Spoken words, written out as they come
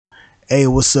Hey,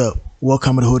 what's up?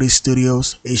 Welcome to Hoodie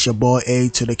Studios. It's your boy A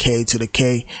to the K to the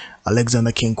K,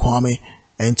 Alexander King Kwame.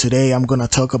 And today I'm gonna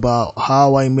talk about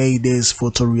how I made this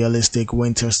photorealistic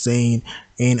winter scene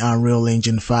in Unreal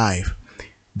Engine 5.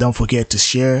 Don't forget to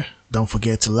share, don't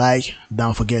forget to like,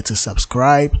 don't forget to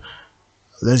subscribe.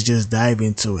 Let's just dive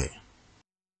into it.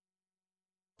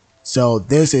 So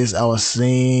this is our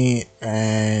scene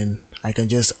and I can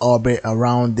just orbit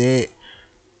around it,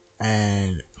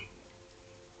 and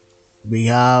we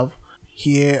have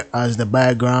here as the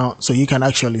background, so you can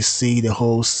actually see the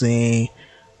whole scene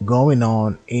going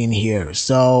on in here.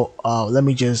 So let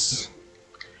me just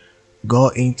go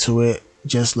into it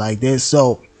just like this.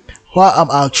 So what I'm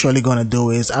actually gonna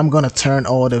do is I'm gonna turn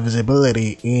all the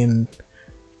visibility in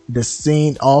the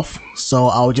scene off, so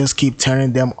I'll just keep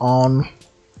turning them on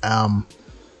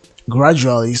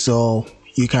gradually so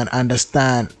you can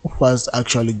understand what's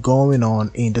actually going on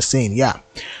in the scene. Yeah,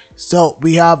 so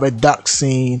we have a dark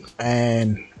scene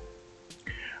and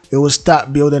we will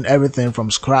start building everything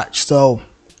from scratch. So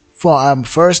for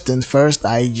first things first,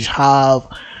 I have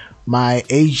my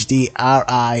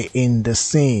HDRI in the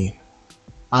scene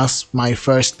as my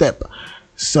first step.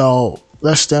 So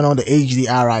let's turn on the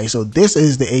HDRI. So this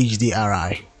is the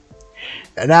HDRI.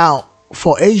 Now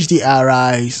for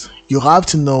HDRIs, you have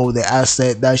to know the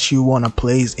asset that you want to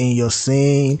place in your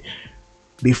scene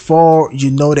before you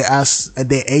know the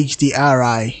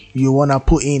HDRI you want to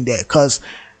put in there. Because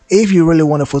if you really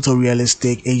want a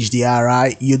photorealistic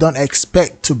HDRI, you don't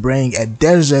expect to bring a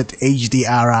desert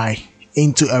HDRI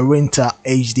into a winter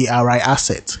HDRI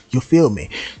asset. You feel me?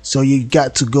 So you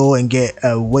got to go and get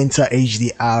a winter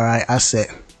HDRI asset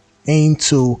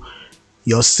into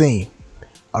your scene.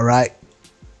 All right.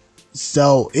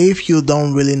 So if you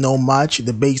don't really know much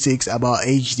the basics about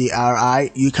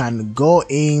HDRI, you can go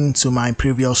into my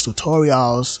previous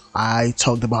tutorials. I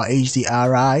talked about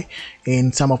HDRI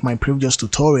in some of my previous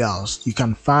tutorials. You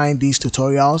can find these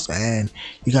tutorials and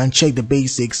you can check the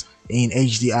basics in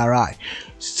HDRI.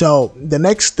 So the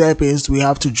next step is we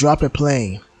have to drop a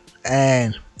plane,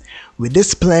 and with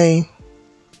this plane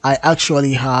I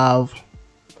actually have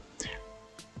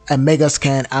a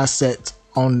Megascan asset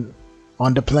on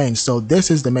the plane. So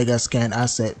this is the Megascan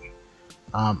asset.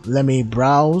 Let me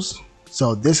browse.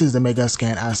 So this is the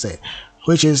Megascan asset,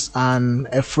 which is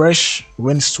a fresh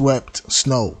windswept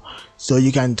snow. So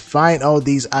you can find all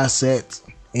these assets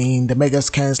in the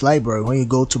Megascans library. When you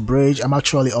go to Bridge, I'm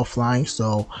actually offline,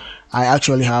 so I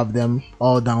actually have them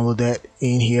all downloaded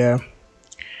in here.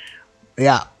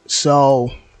 Yeah,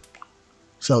 so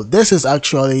this is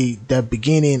actually the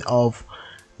beginning of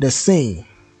the scene.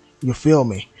 You feel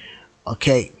me?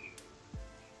 Okay,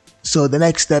 so the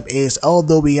next step is,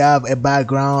 although we have a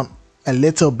background, a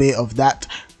little bit of that,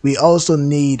 we also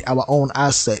need our own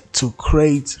asset to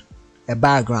create a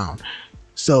background.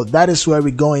 So that is where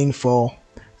we're going for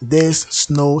this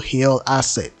snow hill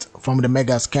asset from the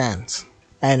Megascans.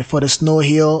 And for the snow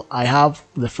hill, I have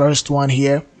the first one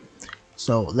here.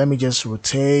 So let me just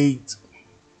rotate.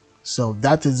 So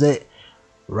that is it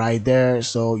right there,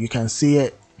 so you can see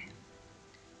it.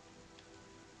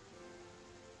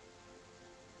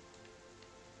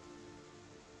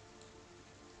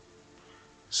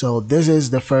 So this is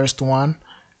the first one,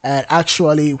 and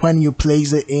actually when you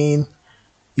place it in,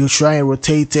 you try and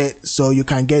rotate it so you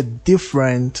can get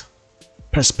different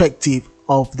perspective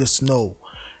of the snow.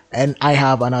 And I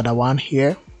have another one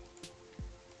here.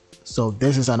 So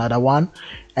this is another one,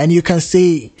 and you can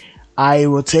see I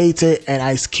rotated and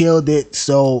I scaled it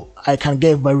so I can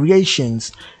get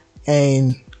variations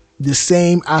in the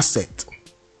same asset.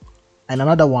 And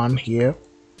another one here,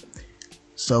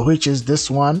 so which is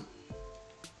this one.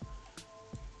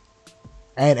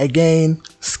 And again,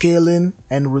 scaling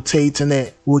and rotating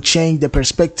it will change the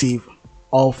perspective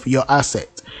of your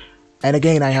asset. And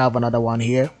again, I have another one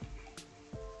here.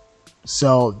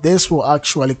 So this will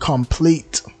actually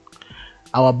complete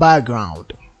our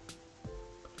background.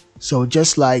 So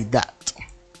just like that,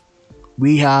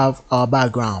 we have our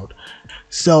background.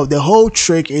 So the whole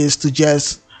trick is to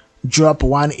just drop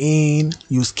one in,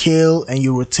 you scale and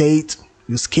you rotate,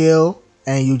 you scale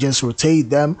and you just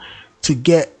rotate them to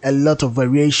get a lot of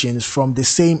variations from the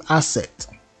same asset.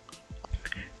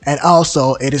 And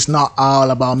also, it is not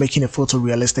all about making a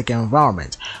photorealistic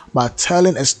environment, but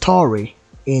telling a story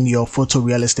in your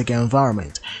photorealistic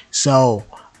environment. So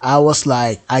I was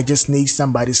like, I just need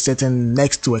somebody sitting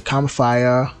next to a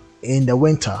campfire in the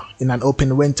winter, in an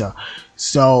open winter.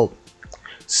 So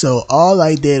all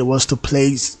I did was to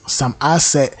place some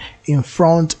asset in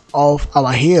front of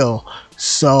our hill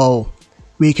so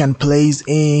we can place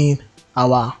in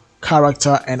our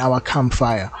character and our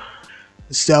campfire.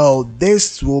 So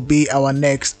this will be our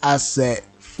next asset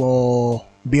for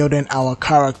building our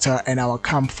character and our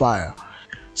campfire.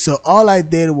 So all I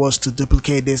did was to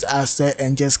duplicate this asset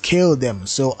and just kill them.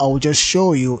 So I'll just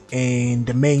show you in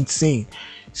the main scene.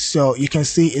 So you can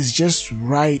see it's just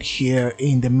right here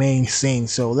in the main scene.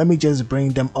 So let me just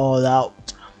bring them all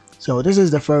out. So this is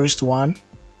the first one,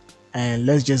 and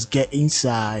let's just get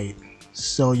inside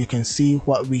so you can see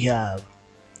what we have.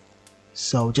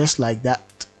 So just like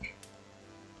that.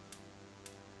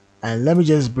 And let me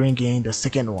just bring in the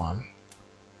second one.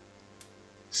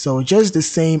 So just the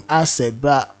same asset,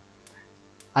 but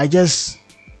I just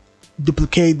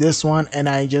duplicate this one and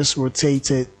I just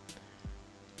rotate it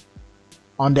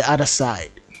on the other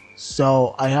side.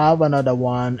 So I have another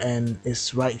one and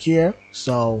it's right here.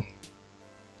 So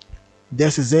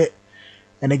this is it.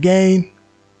 And again,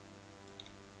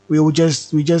 we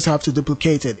just have to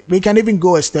duplicate it. We can even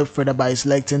go a step further by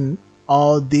selecting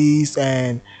all these,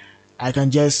 and I can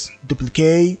just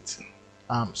duplicate.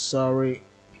 Sorry.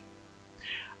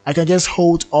 I can just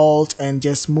hold Alt and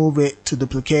just move it to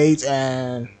duplicate,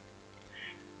 and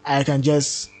I can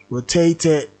just rotate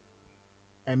it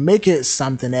and make it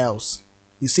something else.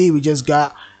 You see, we just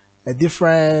got a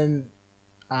different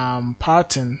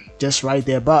pattern just right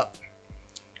there, but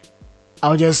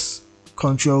I'll just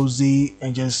Control Z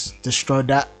and just destroy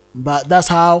that. But that's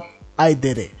how I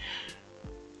did it.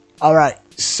 Alright,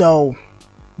 so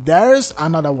there's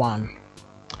another one,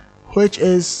 which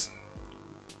is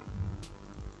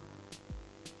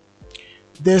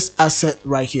this asset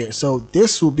right here. So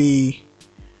this will be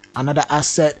another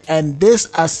asset, and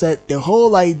this asset, the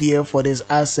whole idea for this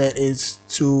asset is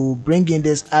to bring in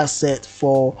this asset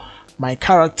for my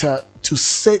character to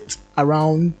sit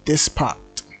around this part.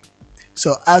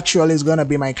 So actually it's gonna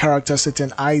be my character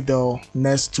sitting idle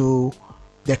next to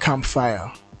the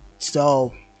campfire.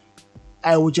 So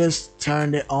I will just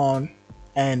turn it on,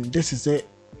 and this is it.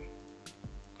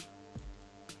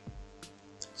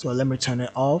 So let me turn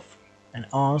it off and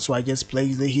on. So I just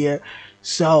place it here.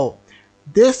 So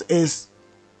this is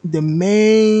the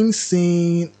main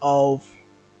scene of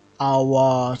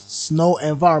our snow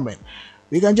environment.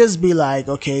 We can just be like,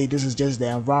 okay, this is just the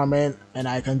environment, and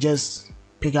I can just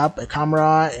pick up a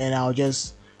camera and I'll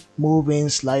just move in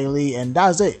slightly, and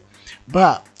that's it.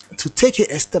 But to take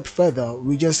it a step further,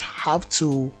 we just have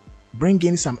to bring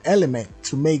in some element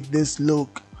to make this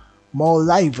look more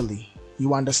lively.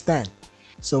 You understand?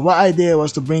 So what I did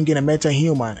was to bring in a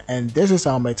meta-human, and this is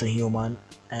our meta-human.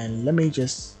 And let me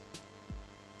just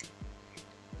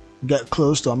get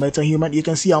close to our meta-human. You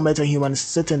can see our meta-human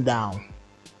sitting down.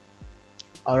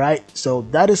 Alright, so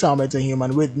that is our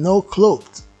meta-human with no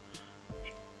clothes.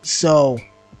 So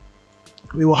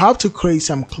we will have to create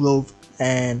some clothes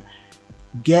and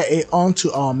get it onto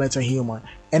our meta-human.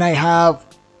 And I have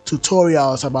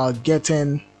tutorials about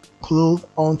getting cloth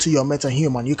onto your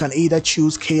meta-human. You can either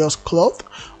choose chaos cloth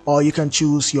or you can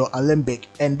choose your alembic,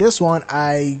 and this one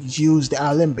I use the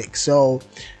alembic. So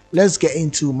let's get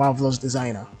into Marvelous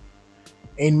Designer.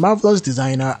 In Marvelous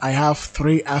Designer, I have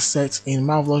 3 assets. In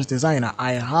Marvelous Designer,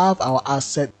 I have our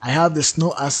asset, I have the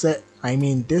snow asset, I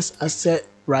mean this asset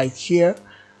right here,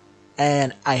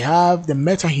 and I have the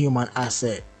meta-human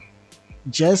asset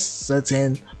just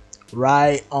sitting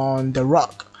right on the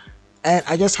rock. And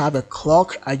I just have a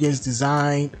clock I just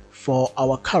designed for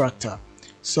our character.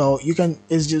 So you can,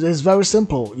 it's very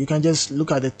simple. You can just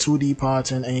look at the 2D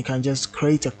pattern and you can just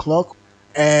create a clock.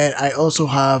 And I also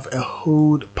have a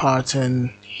hood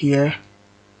pattern here,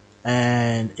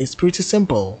 and it's pretty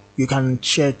simple. You can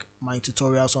check my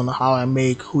tutorials on how I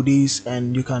make hoodies,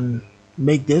 and you can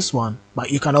make this one,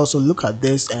 but you can also look at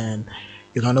this and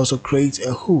you can also create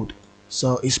a hood.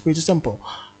 So it's pretty simple.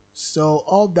 So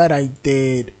all that I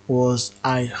did was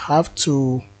I have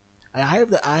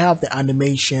the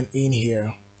animation in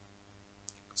here.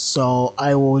 So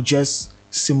I will just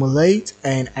simulate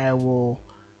and I will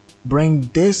bring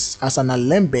this as an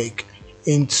alembic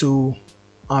into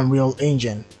Unreal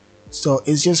Engine. So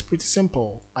it's just pretty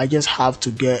simple. I just have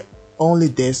to get only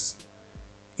this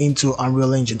into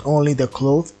Unreal Engine, only the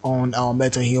cloth on our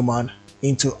meta-human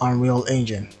into Unreal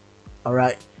Engine.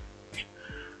 Alright,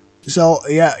 so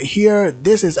yeah, here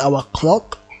this is our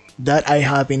clock that I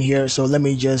have in here. So let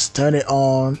me just turn it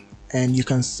on, and you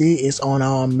can see it's on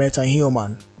our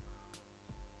meta-human.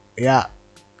 Yeah,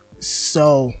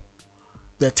 so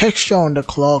the texture on the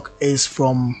clock is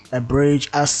from a bridge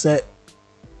asset.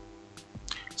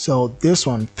 So this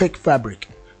one, thick fabric,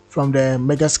 from the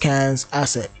Megascans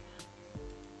asset.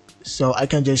 So I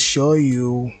can just show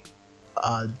you,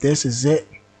 this is it.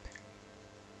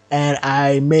 And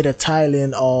I made a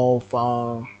tiling of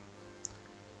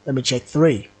let me check,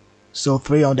 3. So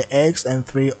 3 on the X and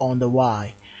 3 on the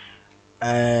Y.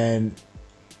 And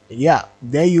yeah,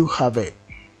 there you have it.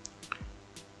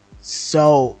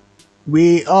 So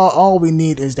all we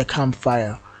need is the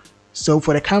campfire. So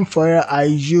for the campfire, I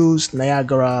use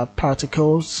Niagara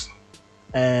particles,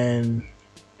 and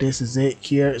this is it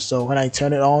here. So when I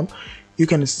turn it on, you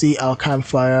can see our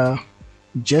campfire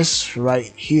just right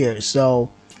here.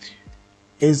 So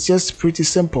it's just pretty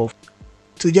simple.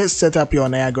 To just set up your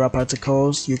Niagara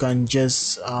particles, you can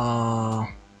just go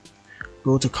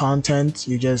to content,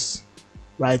 you just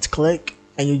right click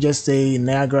and you just say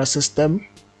Niagara system,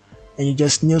 and you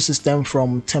just new system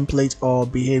from template or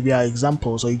behavior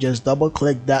example. So you just double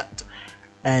click that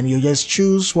and you just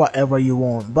choose whatever you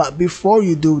want. But before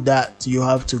you do that, you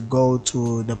have to go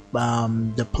to the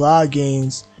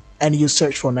plugins and you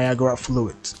search for Niagara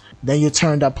fluid. Then you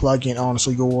turn that plugin on,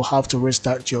 so you will have to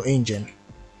restart your engine.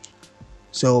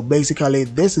 So basically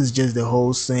this is just the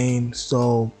whole scene.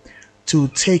 So to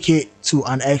take it to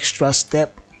an extra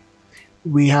step,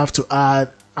 we have to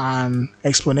add an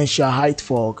exponential height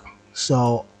fog.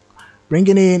 So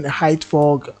bringing in height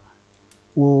fog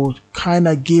will kind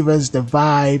of give us the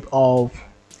vibe of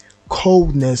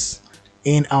coldness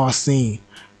in our scene.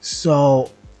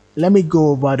 So let me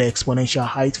go over the exponential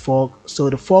height fog. So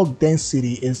the fog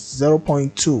density is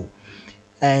 0.2,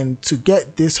 and to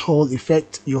get this whole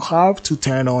effect you have to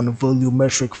turn on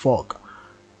volumetric fog.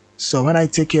 So when I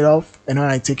take it off and when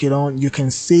I take it on, you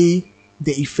can see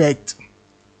the effect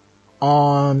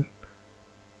on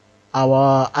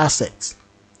our assets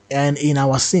and in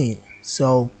our scene.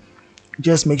 So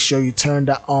just make sure you turn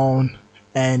that on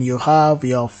and you have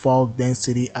your fog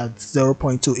density at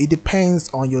 0.2. It depends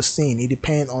on your scene, it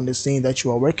depends on the scene that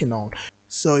you are working on.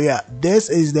 So yeah, this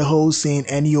is the whole scene,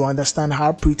 and you understand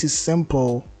how pretty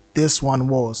simple this one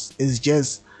was. It's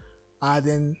just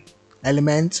adding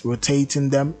elements, rotating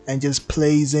them, and just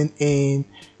placing in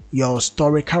your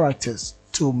story characters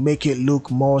to make it look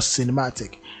more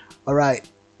cinematic. Alright,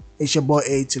 it's your boy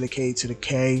A to the K to the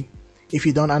K. If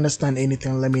you don't understand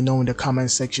anything, let me know in the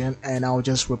comment section and I'll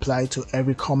just reply to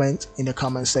every comment in the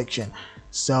comment section.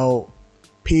 So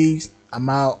peace, I'm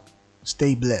out,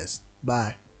 stay blessed,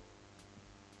 bye.